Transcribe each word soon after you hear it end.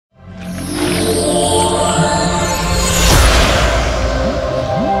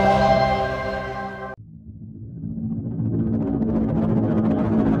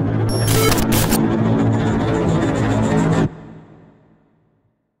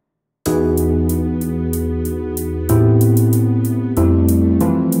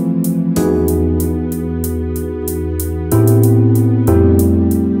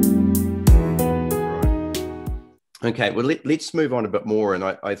Okay, well, let's move on a bit more. And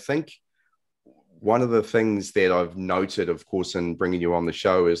I think one of the things that I've noted, of course, in bringing you on the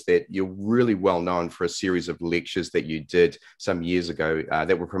show is that you're really well known for a series of lectures that you did some years ago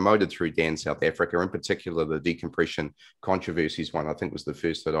that were promoted through Dan South Africa, in particular the decompression controversies one, I think was the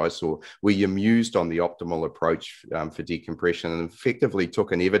first that I saw, where you mused on the optimal approach for decompression and effectively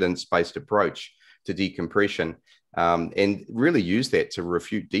took an evidence-based approach to decompression. And really used that to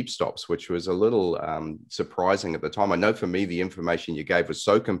refute deep stops, which was a little surprising at the time. I know for me, the information you gave was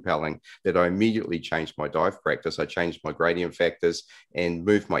so compelling that I immediately changed my dive practice. I changed my gradient factors and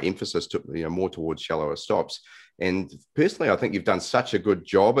moved my emphasis to more towards shallower stops. And personally, I think you've done such a good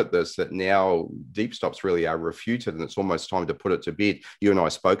job at this that now deep stops really are refuted, and it's almost time to put it to bed. You and I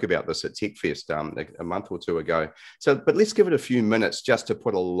spoke about this at TechFest a month or two ago. But let's give it a few minutes just to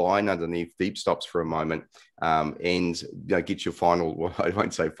put a line underneath deep stops for a moment, and get your final, well, I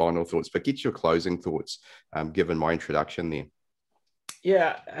won't say final thoughts, but get your closing thoughts, given my introduction there.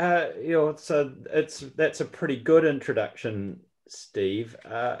 Yeah, that's a pretty good introduction, Steve.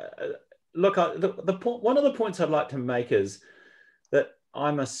 Look, one of the points I'd like to make is that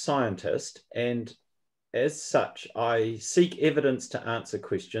I'm a scientist, and as such, I seek evidence to answer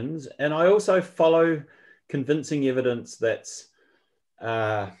questions, and I also follow convincing evidence that's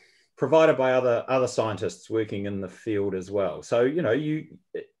provided by other scientists working in the field as well. So,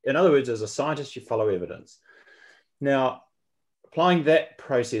 in other words, as a scientist, you follow evidence. Now, applying that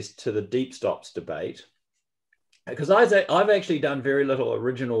process to the deep stops debate, because I've actually done very little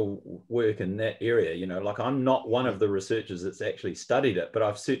original work in that area, like I'm not one of the researchers that's actually studied it, but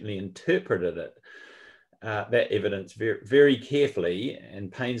I've certainly interpreted it, that evidence very, very carefully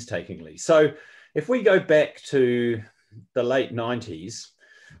and painstakingly. So if we go back to the late 90s,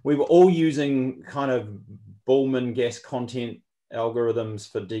 we were all using kind of Bullman gas content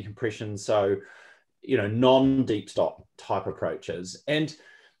algorithms for decompression. So, non-deep stop type approaches. And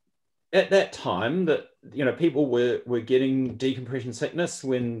at that time that, people were getting decompression sickness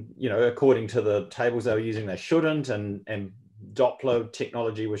when, according to the tables they were using, they shouldn't. And Doppler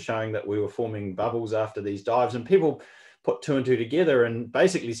technology was showing that we were forming bubbles after these dives. And people put two and two together and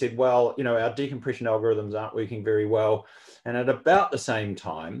basically said, well, our decompression algorithms aren't working very well. And at about the same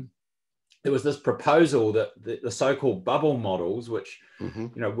time, there was this proposal that the so-called bubble models, which,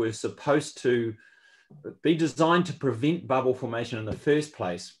 were supposed to be designed to prevent bubble formation in the first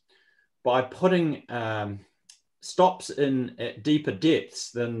place, by putting stops in at deeper depths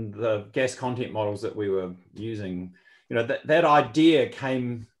than the gas content models that we were using, that idea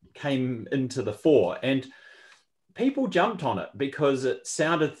came into the fore, and people jumped on it because it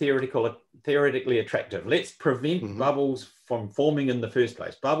sounded theoretically attractive. Let's prevent bubbles from forming in the first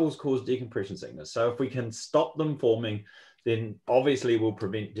place. Bubbles cause decompression sickness. So if we can stop them forming, then obviously we'll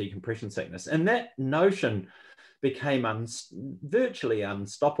prevent decompression sickness. And that notion became virtually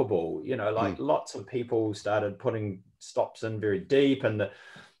unstoppable. Lots of people started putting stops in very deep, and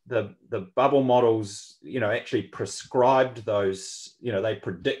the bubble models, actually prescribed those, they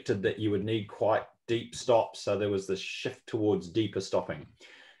predicted that you would need quite deep stops. So there was this shift towards deeper stopping.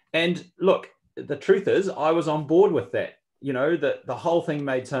 And look, the truth is I was on board with that. That the whole thing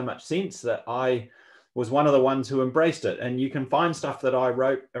made so much sense that I was one of the ones who embraced it. And you can find stuff that I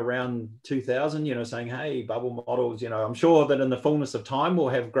wrote around 2000, saying, hey, bubble models, I'm sure that in the fullness of time, we'll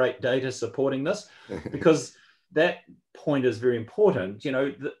have great data supporting this, because that point is very important.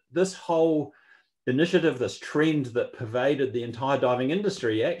 This whole initiative, this trend that pervaded the entire diving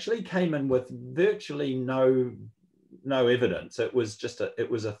industry actually came in with virtually no evidence. It was just it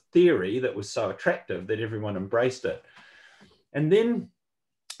was a theory that was so attractive that everyone embraced it. And then,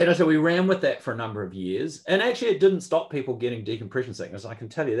 so we ran with that for a number of years, and actually it didn't stop people getting decompression sickness. I can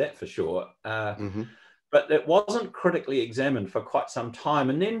tell you that for sure. But it wasn't critically examined for quite some time.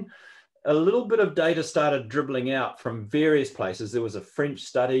 And then a little bit of data started dribbling out from various places. There was a French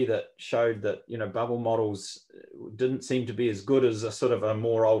study that showed that, bubble models didn't seem to be as good as a sort of a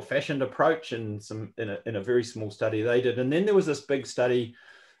more old-fashioned approach in a very small study they did. And then there was this big study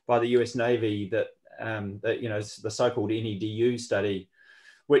by the US Navy that the so-called NEDU study,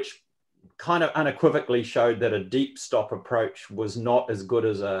 which kind of unequivocally showed that a deep stop approach was not as good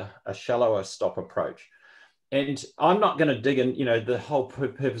as a shallower stop approach. And I'm not going to dig in, the whole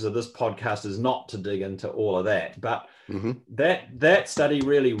purpose of this podcast is not to dig into all of that, but that study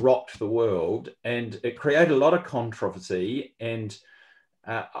really rocked the world, and it created a lot of controversy. And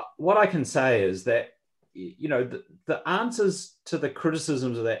what I can say is that, the answers to the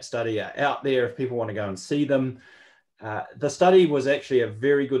criticisms of that study are out there if people want to go and see them. The study was actually a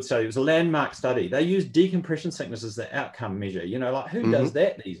very good study. It was a landmark study. They used decompression sickness as the outcome measure. Who does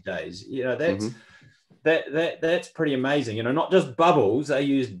that these days? that's pretty amazing. You know, not just bubbles, they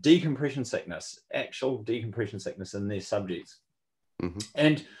use decompression sickness, actual decompression sickness in their subjects. Mm-hmm.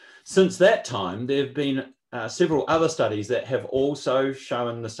 And since that time, there have been several other studies that have also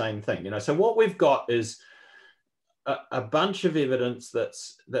shown the same thing. You know, so what we've got is a bunch of evidence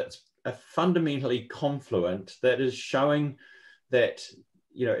that's fundamentally confluent, that is showing that,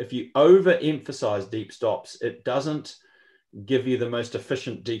 you know, if you overemphasize deep stops, it doesn't give you the most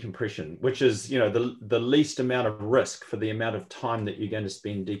efficient decompression, which is, you know, the least amount of risk for the amount of time that you're going to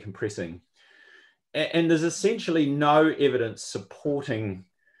spend decompressing. And there's essentially no evidence supporting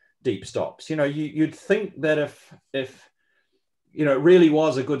deep stops. You know, you'd think that if you know, it really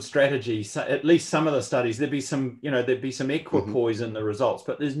was a good strategy, so at least some of the studies, there'd be some equipoise in the results,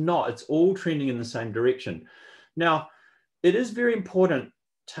 but there's not. It's all trending in the same direction. Now, it is very important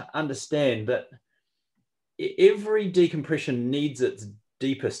to understand that every decompression needs its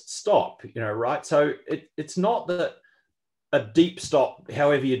deepest stop, you know, right? So it's not that a deep stop,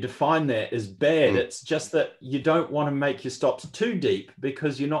 however you define that, is bad. It's just that you don't want to make your stops too deep,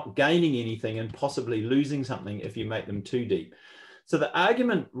 because you're not gaining anything and possibly losing something if you make them too deep. So the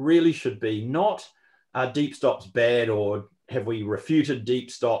argument really should be not, are deep stops bad, or have we refuted deep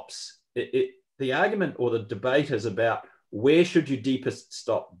stops? The argument or the debate is about, where should your deepest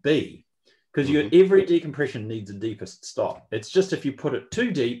stop be? Because every decompression needs a deepest stop. It's just, if you put it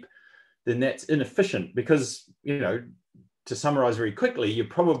too deep, then that's inefficient, because, you know, to summarize very quickly, you're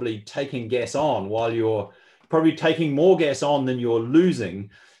probably taking gas on while you're probably taking more gas on than you're losing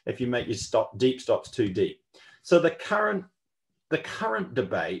if you make your deep stops too deep. So the current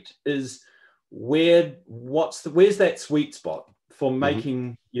debate is, where's that sweet spot for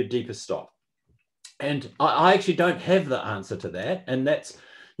making your deepest stop? And I actually don't have the answer to that. And that's,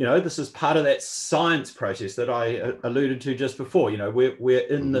 you know, this is part of that science process that I alluded to just before. You know, we're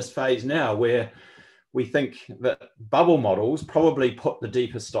in this phase now where we think that bubble models probably put the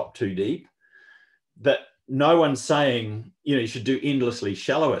deepest stop too deep, that no one's saying, you know, you should do endlessly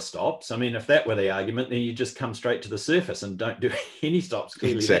shallower stops. I mean, if that were the argument, then you just come straight to the surface and don't do any stops.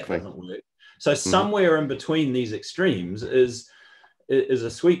 Clearly, exactly. That doesn't work. So somewhere in between these extremes is a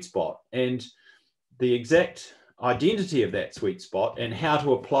sweet spot. And the exact identity of that sweet spot and how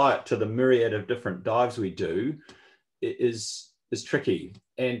to apply it to the myriad of different dives we do is tricky.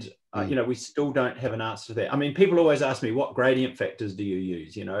 And, you know, we still don't have an answer to that. I mean, people always ask me, what gradient factors do you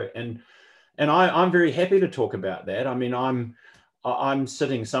use, you know? And I'm very happy to talk about that. I mean, I'm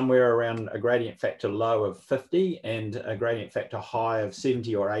sitting somewhere around a gradient factor low of 50 and a gradient factor high of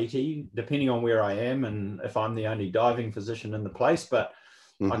 70 or 80, depending on where I am and if I'm the only diving physician in the place. But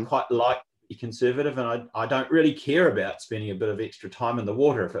I quite like to be conservative, and I don't really care about spending a bit of extra time in the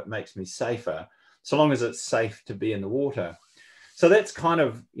water if it makes me safer, so long as it's safe to be in the water. So that's kind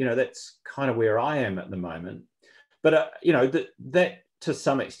of, you know, that's kind of where I am at the moment. But, you know, that to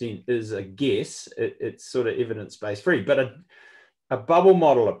some extent is a guess. It's sort of evidence-based free. But a bubble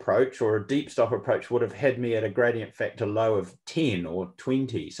model approach or a deep stop approach would have had me at a gradient factor low of 10 or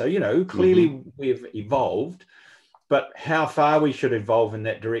 20. So, you know, clearly we've evolved, but how far we should evolve in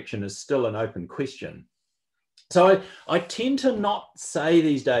that direction is still an open question. So I tend to not say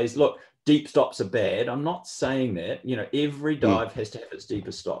these days, look, deep stops are bad. I'm not saying that. You know, every dive has to have its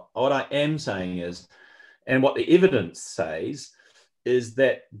deepest stop. What I am saying is, and what the evidence says, is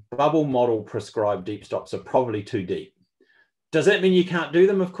that bubble model prescribed deep stops are probably too deep. Does that mean you can't do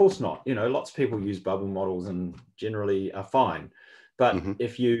them? Of course not. You know, lots of people use bubble models and generally are fine. But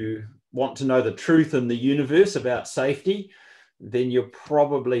if you want to know the truth in the universe about safety, then you're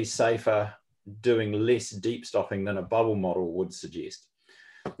probably safer doing less deep stopping than a bubble model would suggest.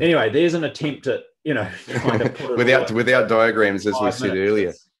 Anyway, there's an attempt at, you know, trying to put it without diagrams, as we said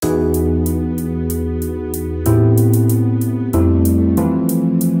earlier.